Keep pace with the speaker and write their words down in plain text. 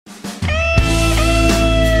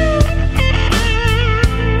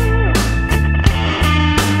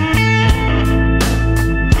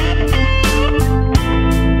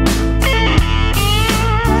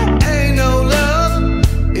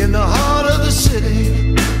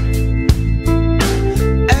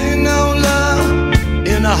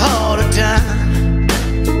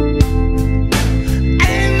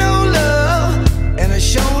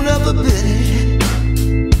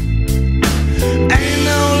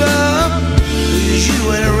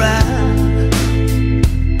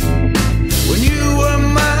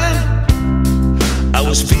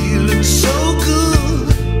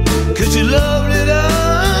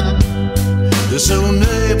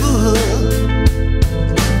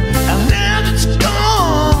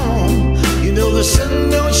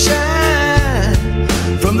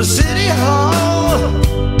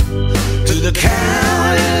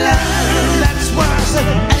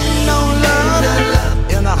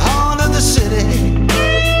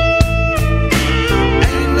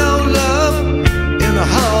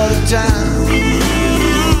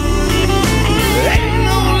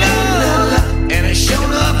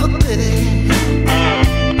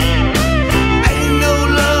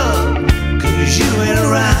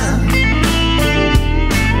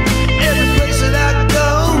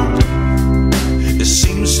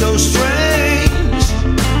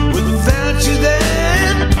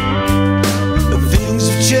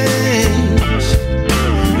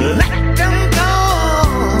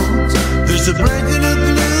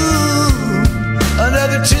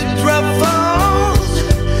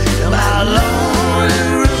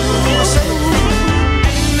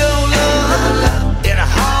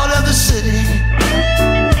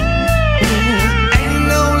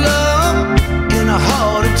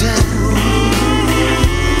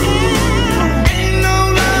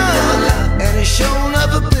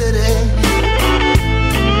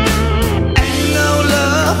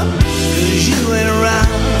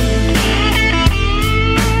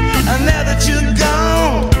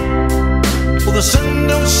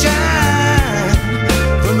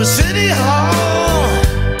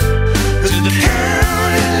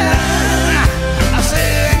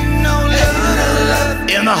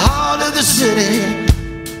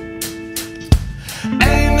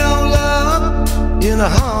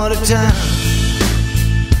time.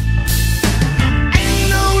 Ain't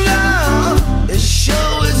no love, it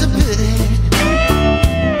sure is a pity.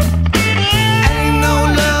 Ain't no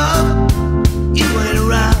love, you ain't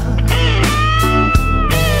around.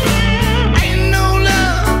 Ain't no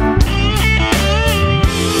love.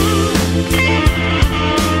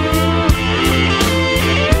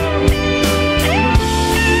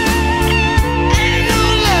 Ain't no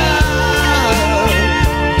love.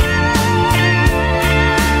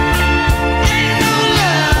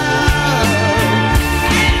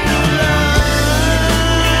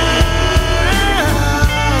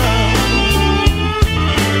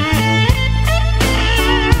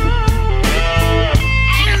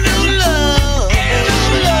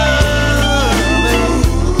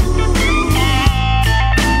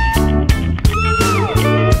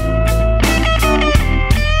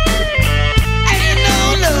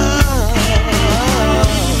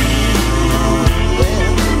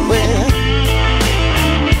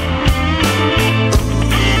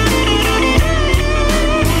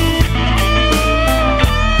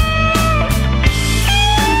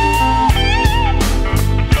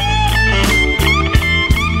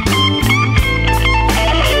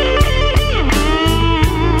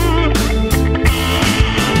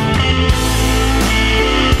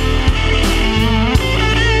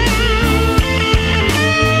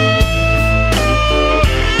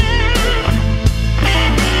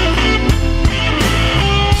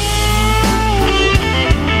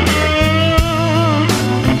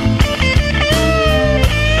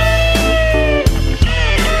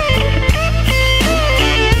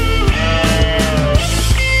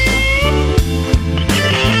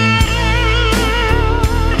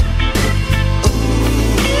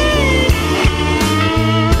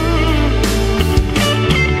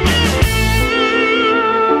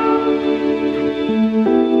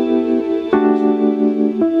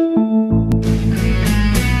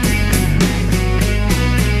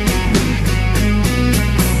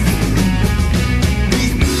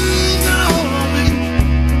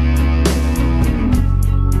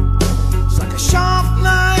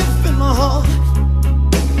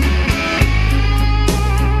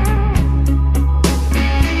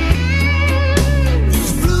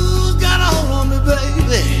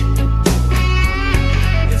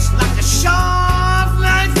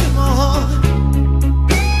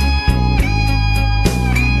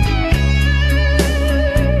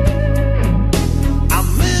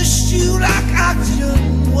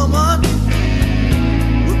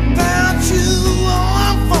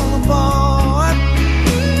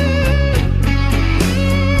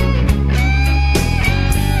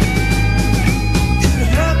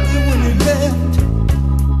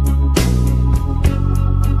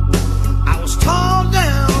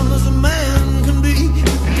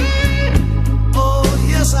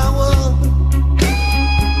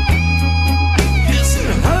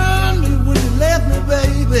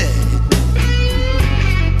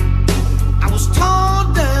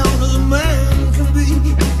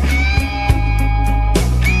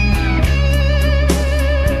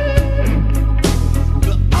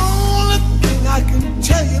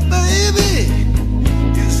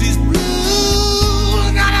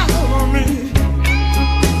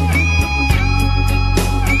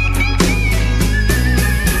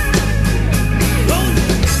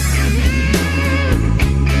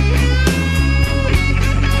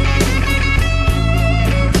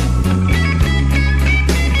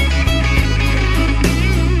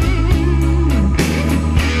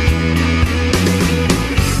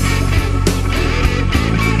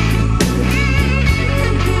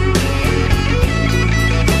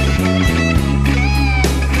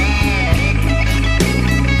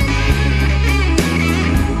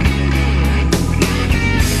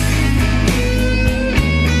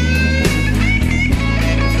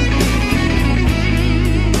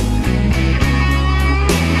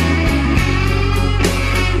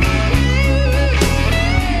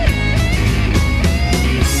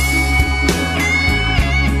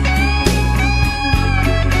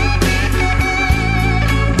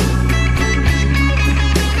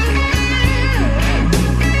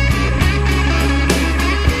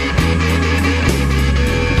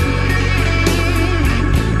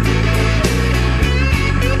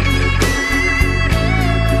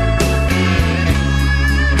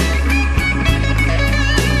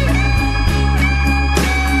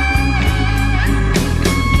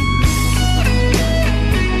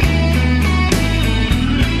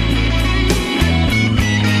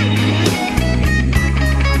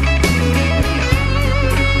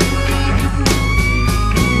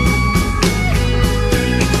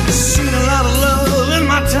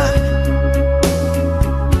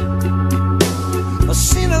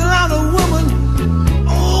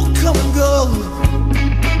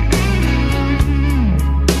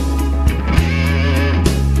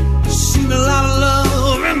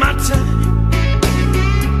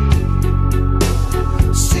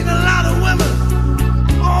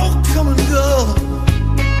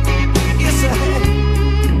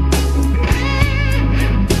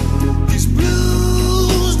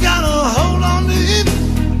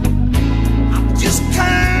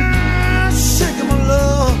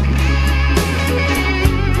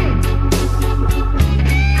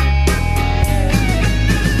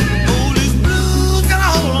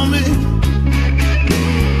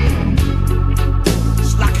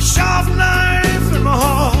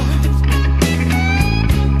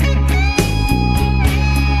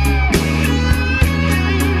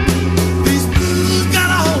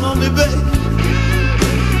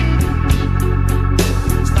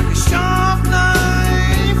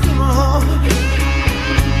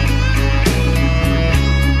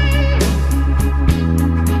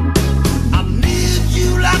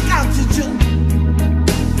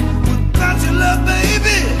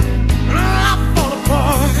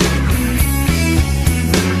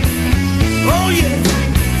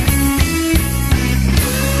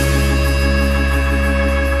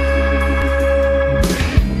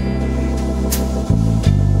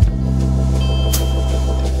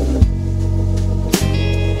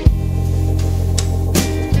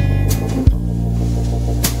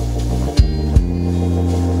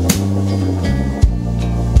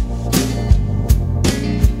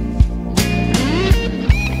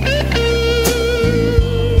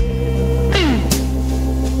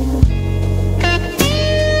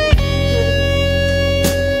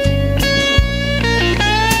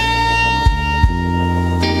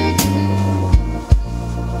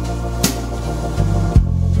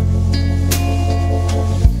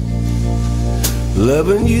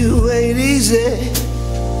 Loving you ain't easy,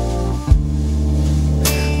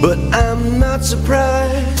 but I'm not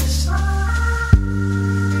surprised.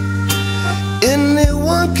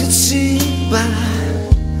 Anyone can see by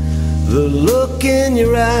the look in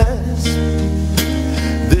your eyes.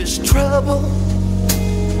 There's trouble,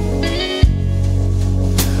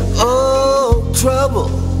 oh trouble,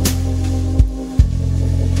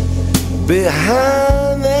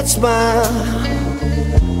 behind that smile.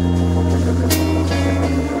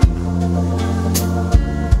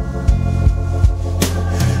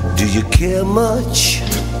 Do you care much?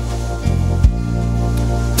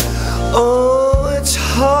 Oh, it's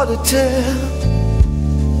hard to tell.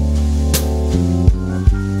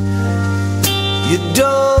 You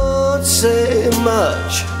don't say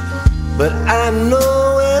much, but I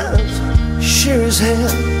know as sure as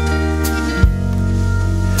hell,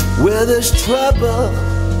 where there's trouble,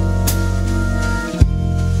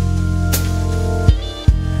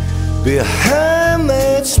 behind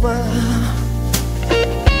that smile.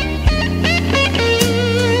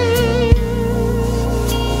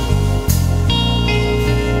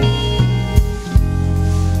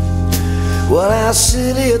 Well, I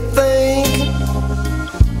sit here thinking,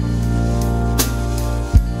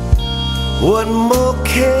 what more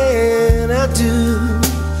can I do?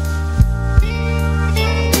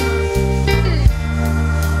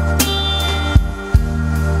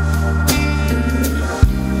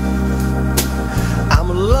 I'm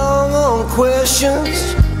long on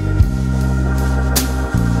questions,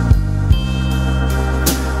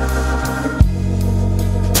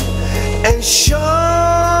 and short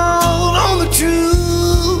on the truth.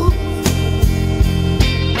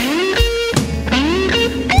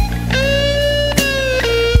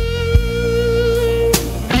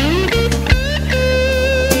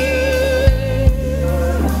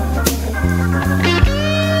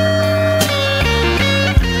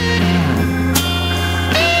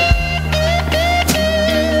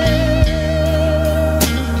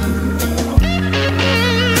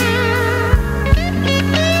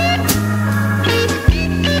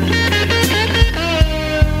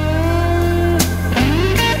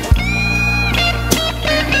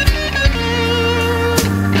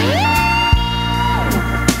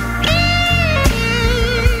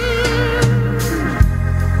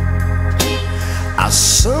 I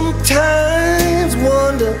sometimes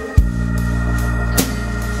wonder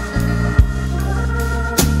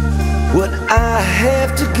what I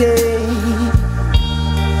have to gain.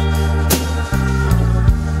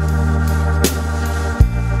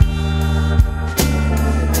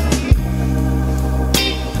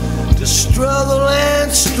 To struggle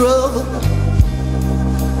and struggle,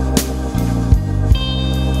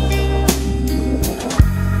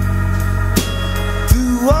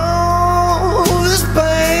 through all this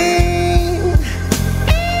pain,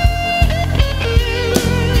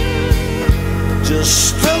 just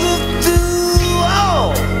struggle through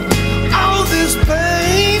all this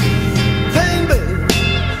pain, baby.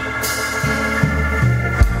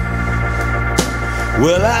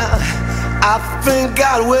 Well, I think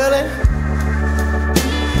God willing,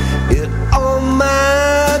 it all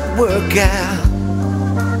might work out,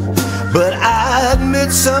 but I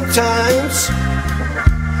admit sometimes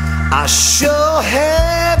I sure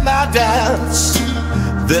have my doubts.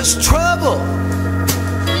 There's trouble,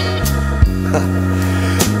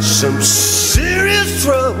 some serious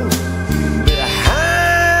trouble,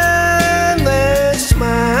 behind that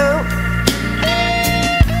smile.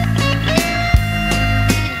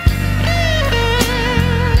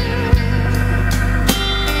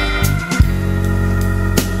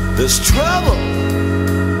 There's trouble,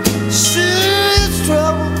 serious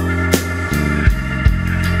trouble,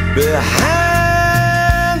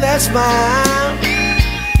 behind that smile.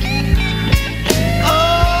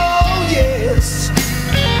 Oh yes,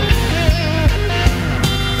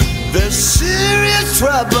 there's serious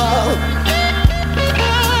trouble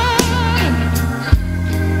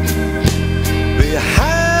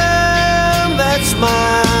behind that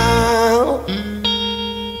smile.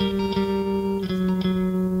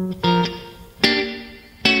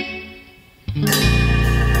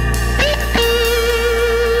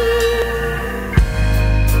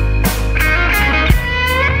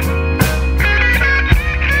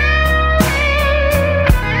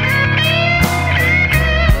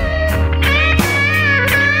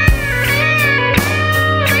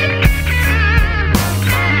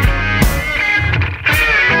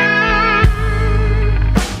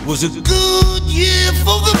 Was a good year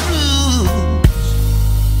for the blues.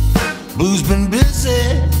 Blues been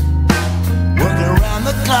busy, working around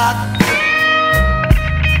the clock.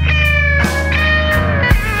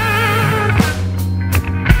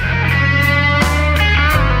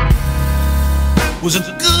 was a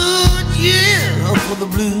good year for the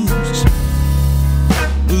blues.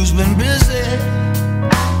 Blues been busy,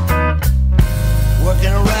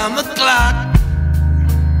 working around the clock.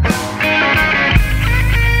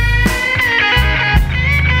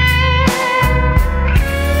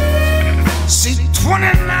 See,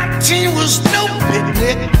 2019 was no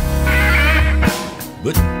picnic,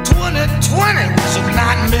 but 2020 was a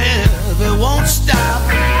nightmare that won't stop.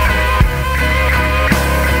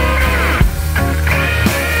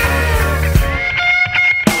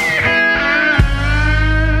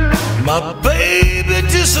 My baby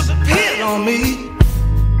disappeared on me.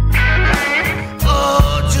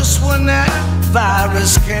 Oh, just when that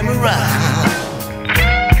virus came around.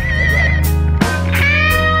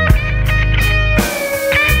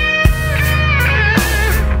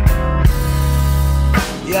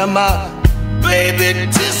 Yeah, my baby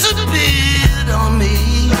disappeared on me.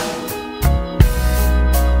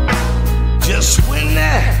 Just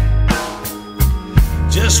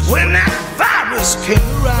when that virus came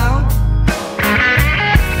around.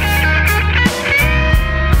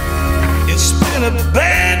 It's been a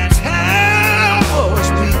bad time for us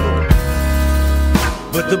people,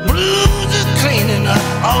 but the blues are cleaning up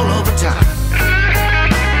all over town.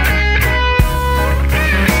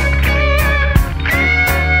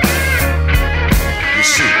 You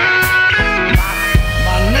see,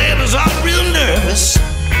 my neighbors are real nervous,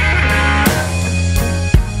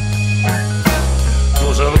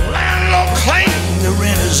 'cause a landlord claimed the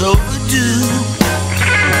rent is overdue.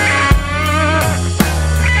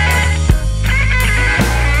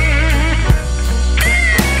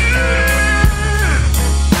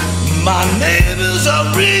 My neighbors are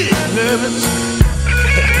real nervous,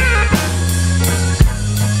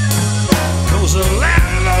 'cause the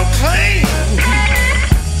landlord claimed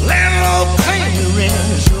the rent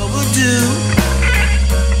is overdue.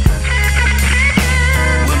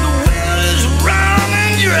 When the well is wrong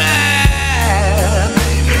and dry,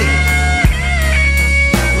 baby,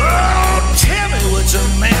 oh, tell me what's a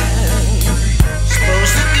man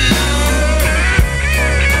supposed to do.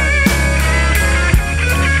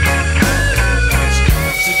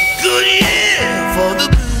 Good year for the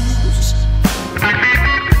blues.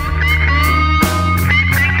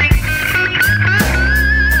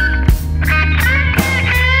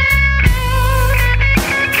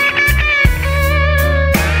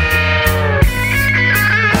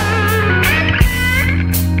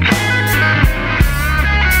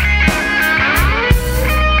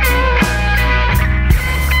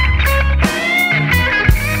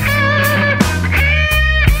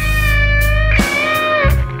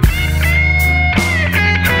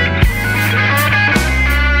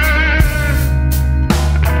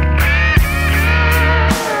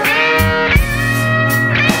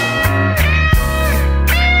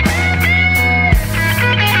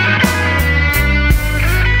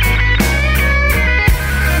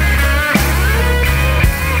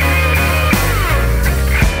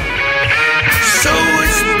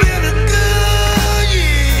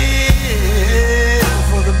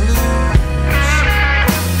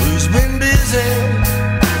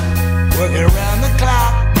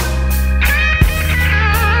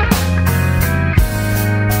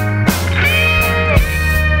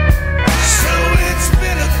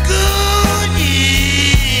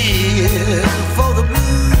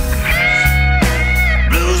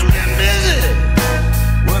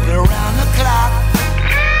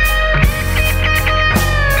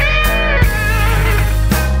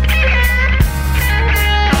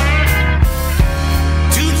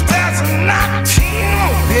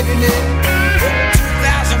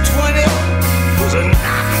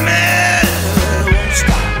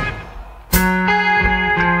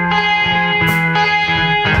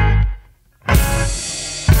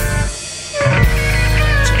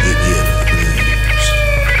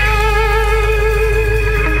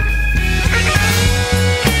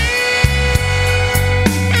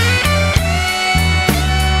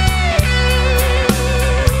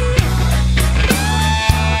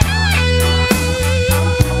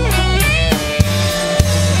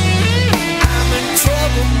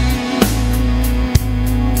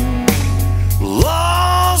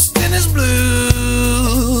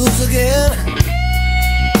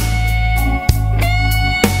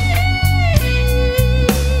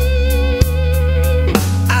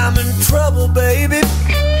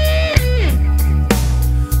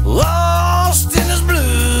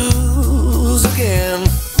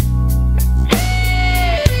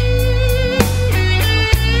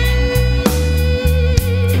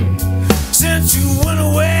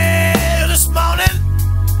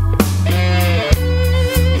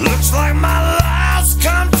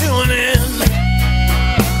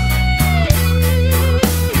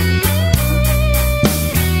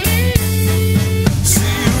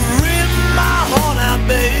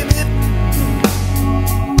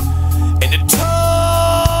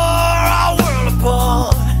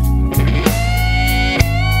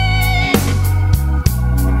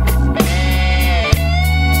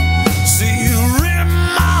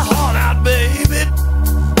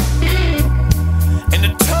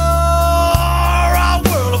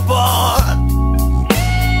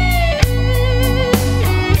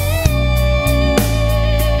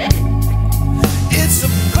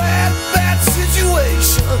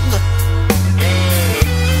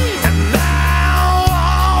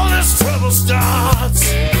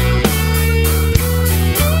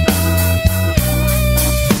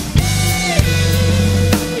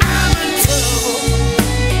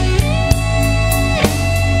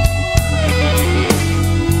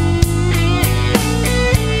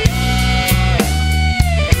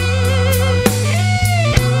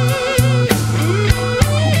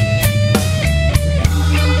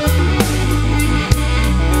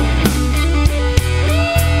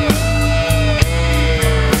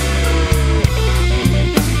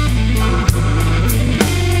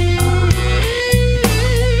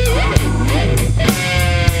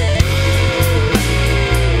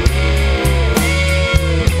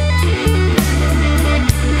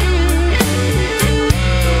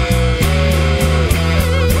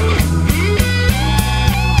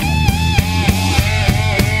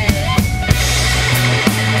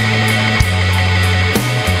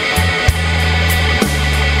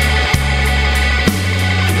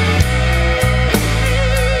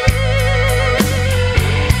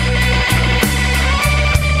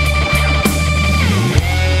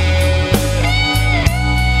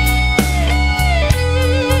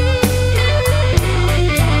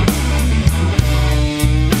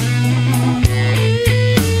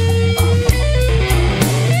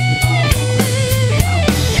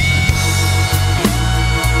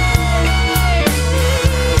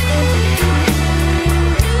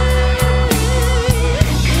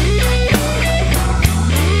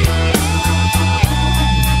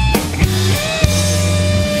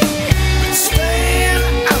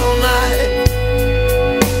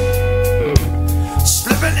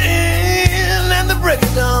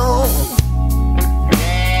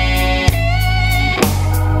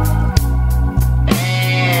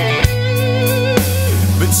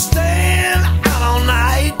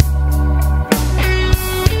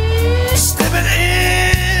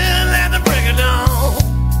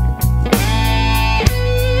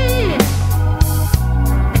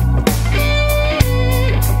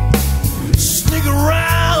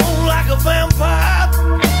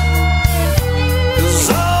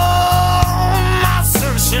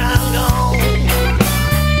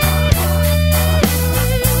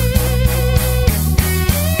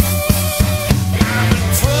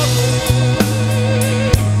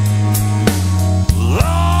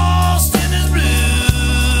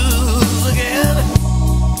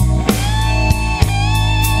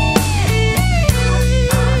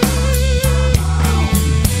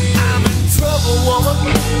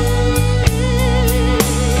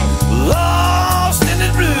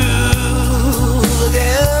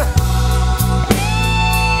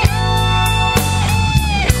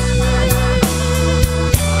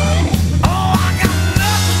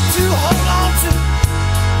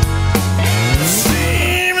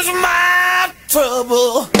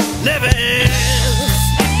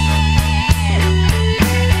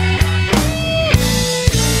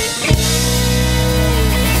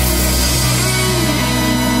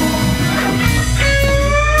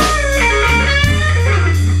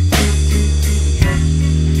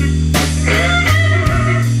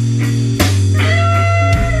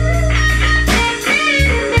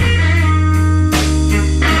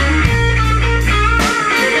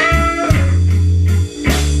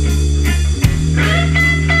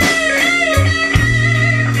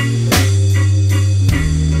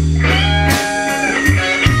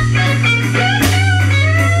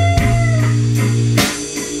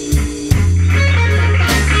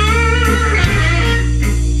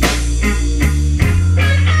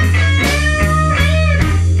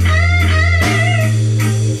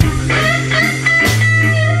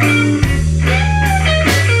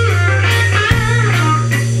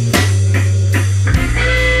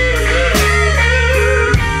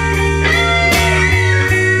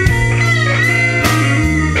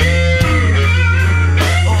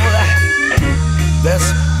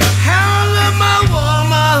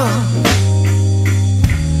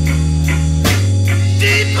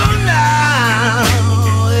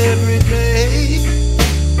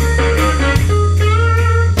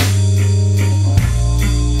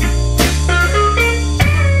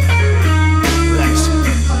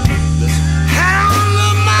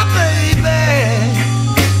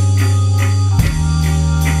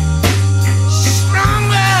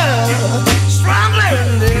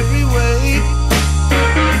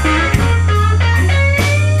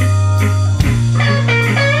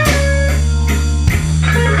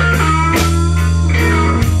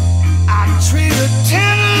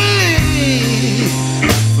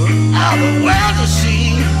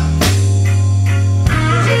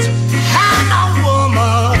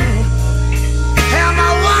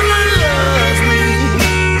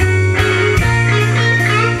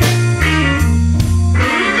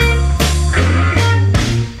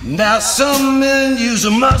 some men use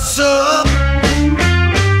a muscle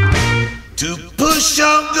to push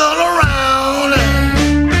your girl around.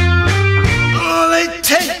 Oh, they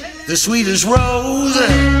take the sweetest rose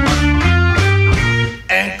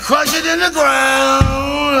and crush it in the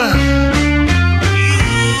ground.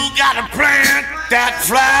 You gotta plant that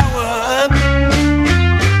flower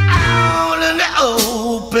out in the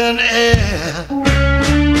open air.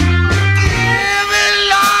 Give it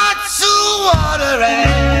lots of water and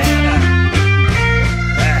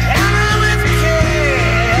handle it with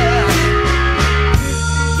care.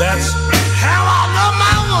 That's how I love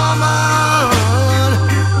my woman.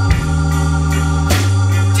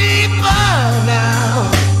 Deeper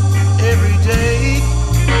now, every day.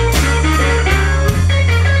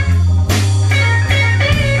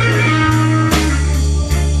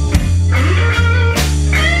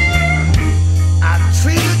 I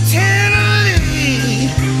treat her tenderly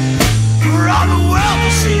for all the world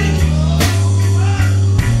to see.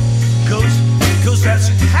 'Cause that's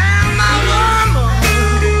how my woman,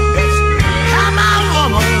 that's how my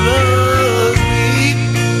woman loves me.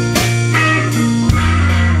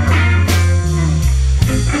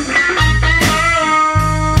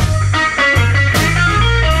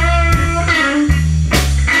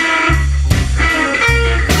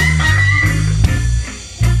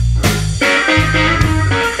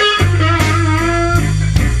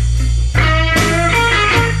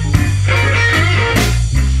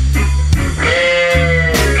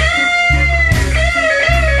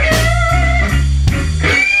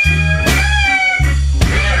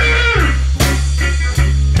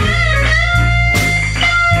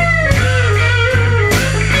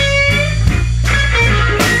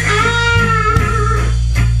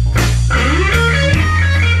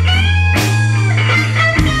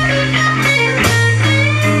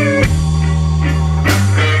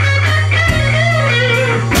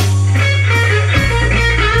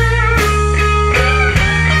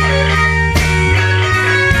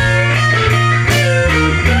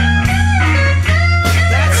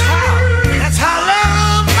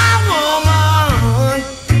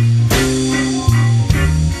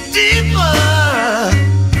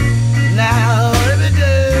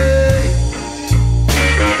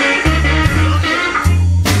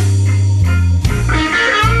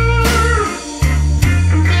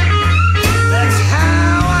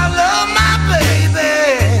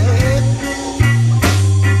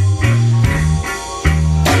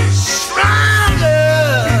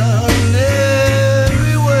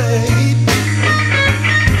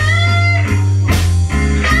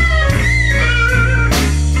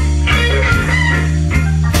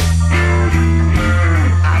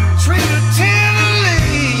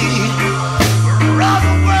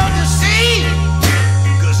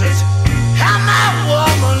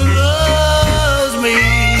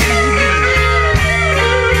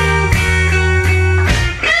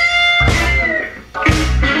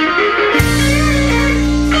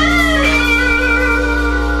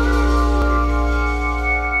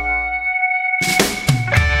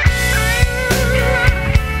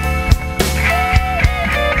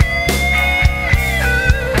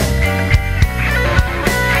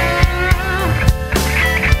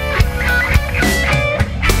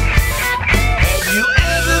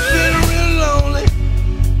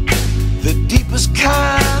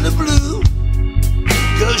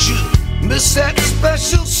 That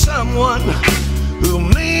special someone who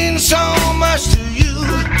means so much to you.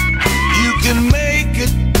 You can make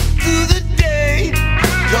it through the day,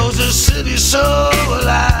 'cause the city's so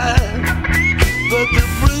alive. But the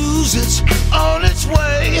blues, it's on its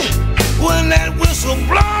way when that whistle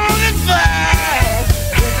blows it fast.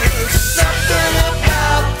 There's something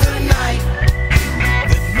about the night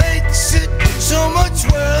that makes it so much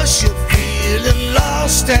worse. You're feeling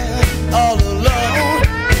lost and all alone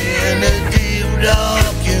in a deep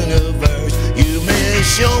dark universe. You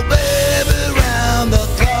miss your baby round the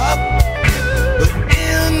clock, but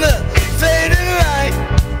in the fading light,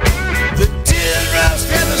 the teardrops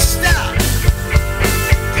never stop.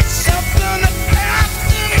 There's something about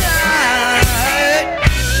the night.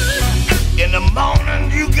 In the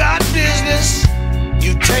morning you got business,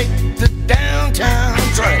 you take the downtown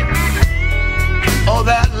train. All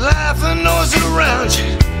that laughing noise around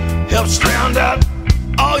you helps drown out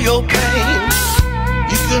all your pain.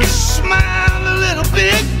 You can smile a little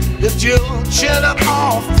bit, lift your chin up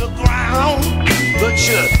off the ground, but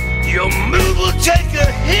your mood will take a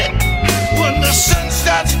hit when the sun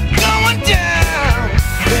starts going down.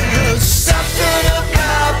 There's something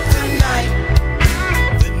about the night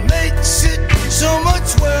that makes it so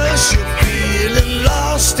much worse. You're feeling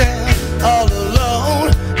lost and all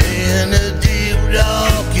alone in a deep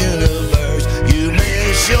dark universe.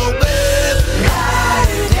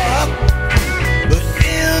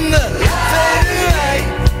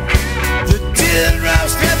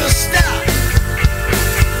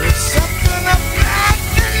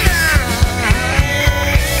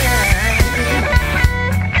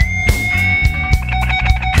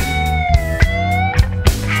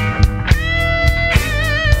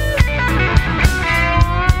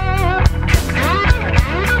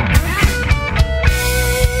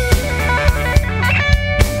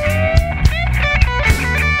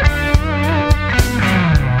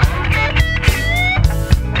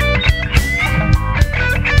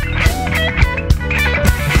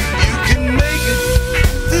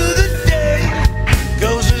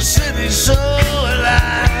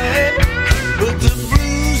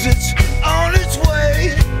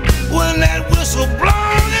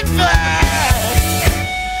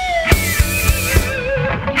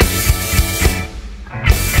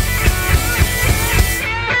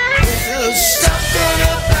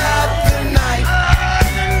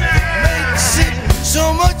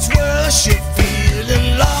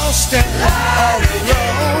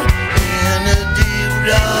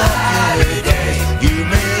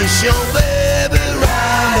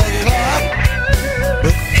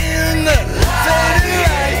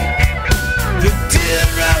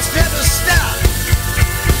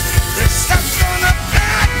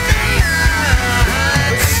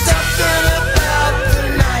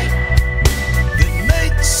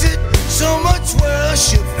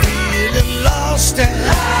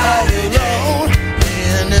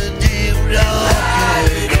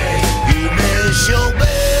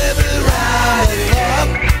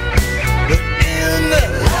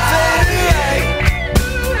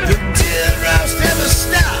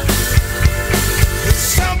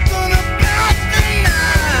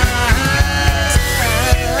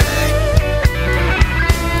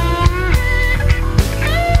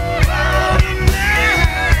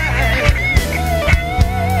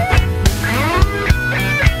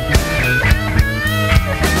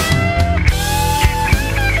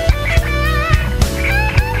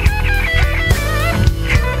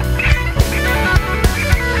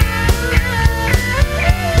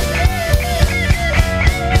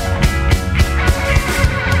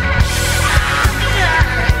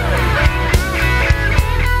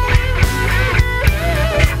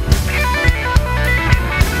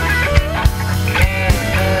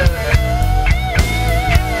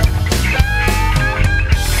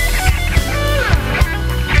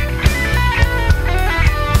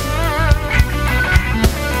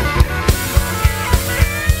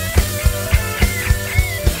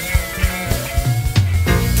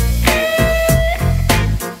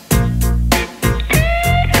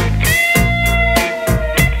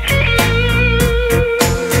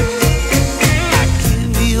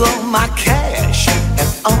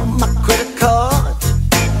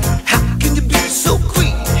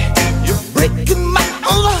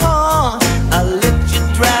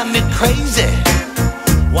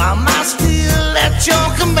 am I still at your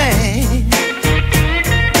command?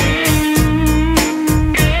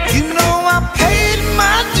 You know I paid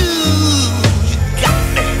my dues. You got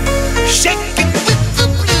me shaking with the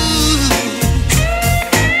blues.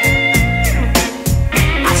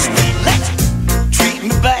 I still let you treat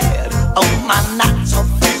me bad. Oh, my nights are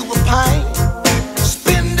filled with pain.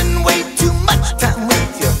 Spending way too much time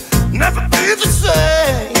with you, never be the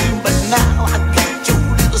same. But now I got your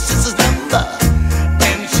little sister's number,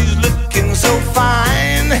 and she's looking so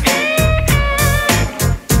fine.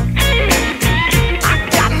 I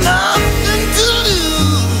got nothing to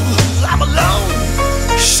lose. I'm alone,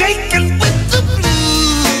 shaking with the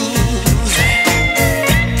blues.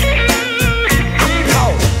 I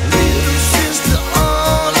called little sister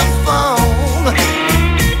on the phone.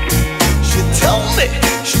 She told me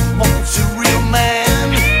she wants a real man.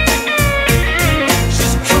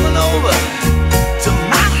 She's coming over to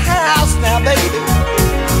my house now, baby.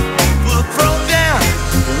 We'll throw down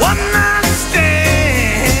one night stand.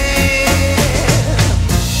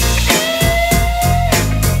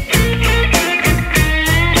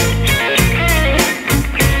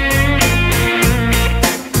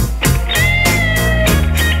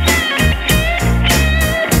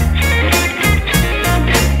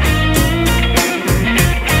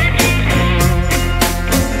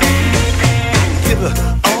 Give her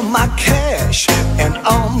all my cash and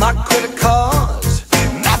all my credit cards.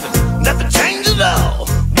 Nothing changed at all.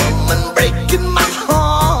 Woman breaking my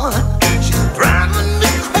heart. She's driving me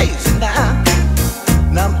crazy now.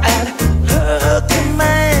 Now I'm at her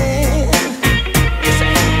command.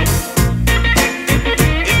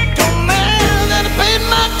 It don't matter that I paid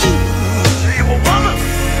my dues. Evil woman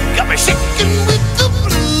got me shaking with the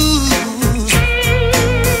blues.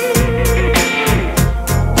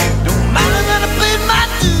 Don't matter that I paid my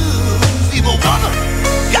dues. Evil woman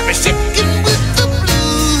got me shaking with the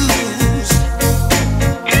blues.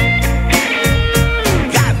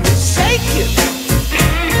 Got me shaking,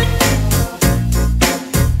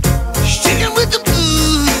 shaking with the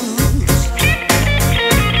blues.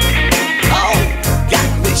 Oh, got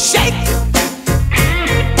me shaking,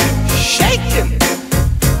 shaking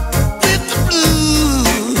with the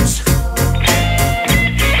blues.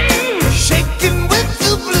 Shaking with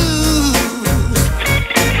the blues.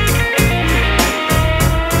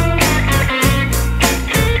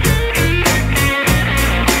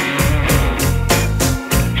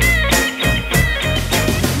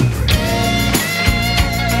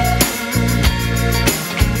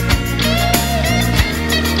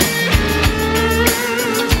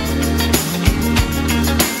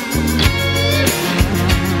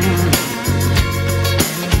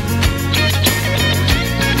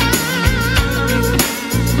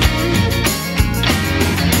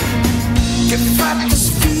 If I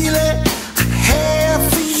just feel it I have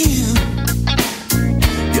for you,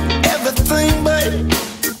 you're everything, babe,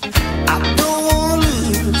 I don't wanna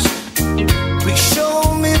lose. Please show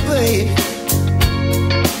me, babe,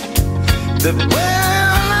 that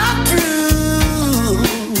we're not through.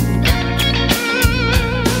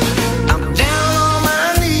 I'm down on my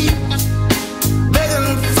knees,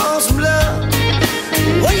 begging for some love,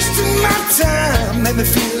 wasting my time, make me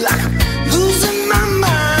feel like I'm losing my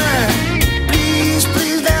mind. Please,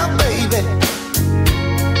 please now, baby,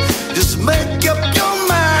 just make up your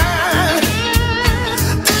mind.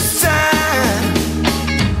 This time,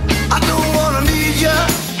 I don't wanna need you,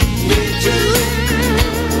 need you.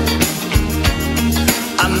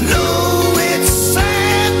 I know it's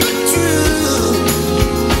sad but true.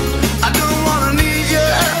 I don't wanna need you,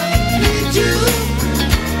 need you.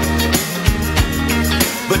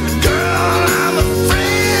 But girl, I'm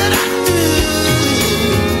afraid I do.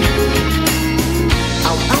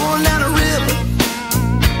 I'm going down a river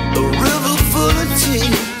full of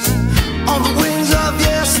tears, on the wings of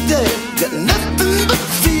yesterday, got nothing but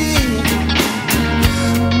fear.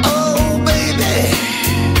 Oh, baby,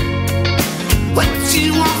 what you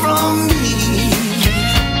want from me?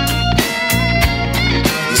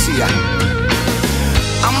 You see,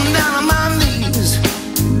 I'm down on my knees,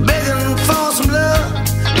 begging for some love,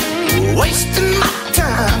 wasting my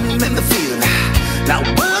time, make me feel not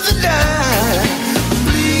worth a dime.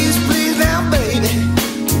 Please, please now, baby,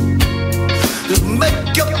 just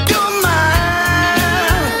make up your